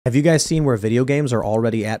Have you guys seen where video games are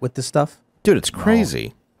already at with this stuff? Dude, it's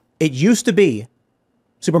crazy. It used to be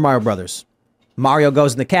Super Mario Brothers. Mario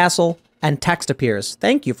goes in the castle and text appears.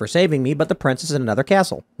 Thank you for saving me, but the princess is in another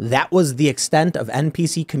castle. That was the extent of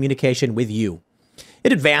NPC communication with you.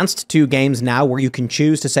 It advanced to games now where you can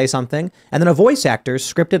choose to say something, and then a voice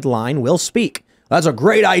actor's scripted line will speak. That's a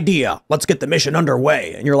great idea. Let's get the mission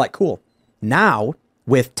underway. And you're like, cool. Now,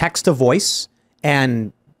 with text-to-voice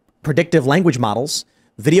and predictive language models,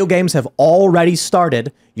 video games have already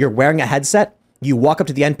started. You're wearing a headset, you walk up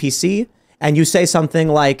to the NPC, and you say something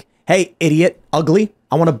like, hey, idiot, ugly,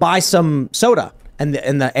 I want to buy some soda. And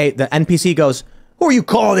the NPC goes, who are you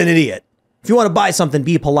calling an idiot? If you want to buy something,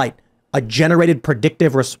 be polite. A generated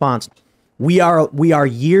predictive response. We are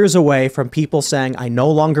years away from people saying, I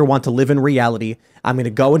no longer want to live in reality. I'm going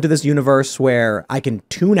to go into this universe where I can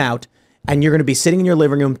tune out, and you're going to be sitting in your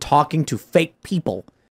living room talking to fake people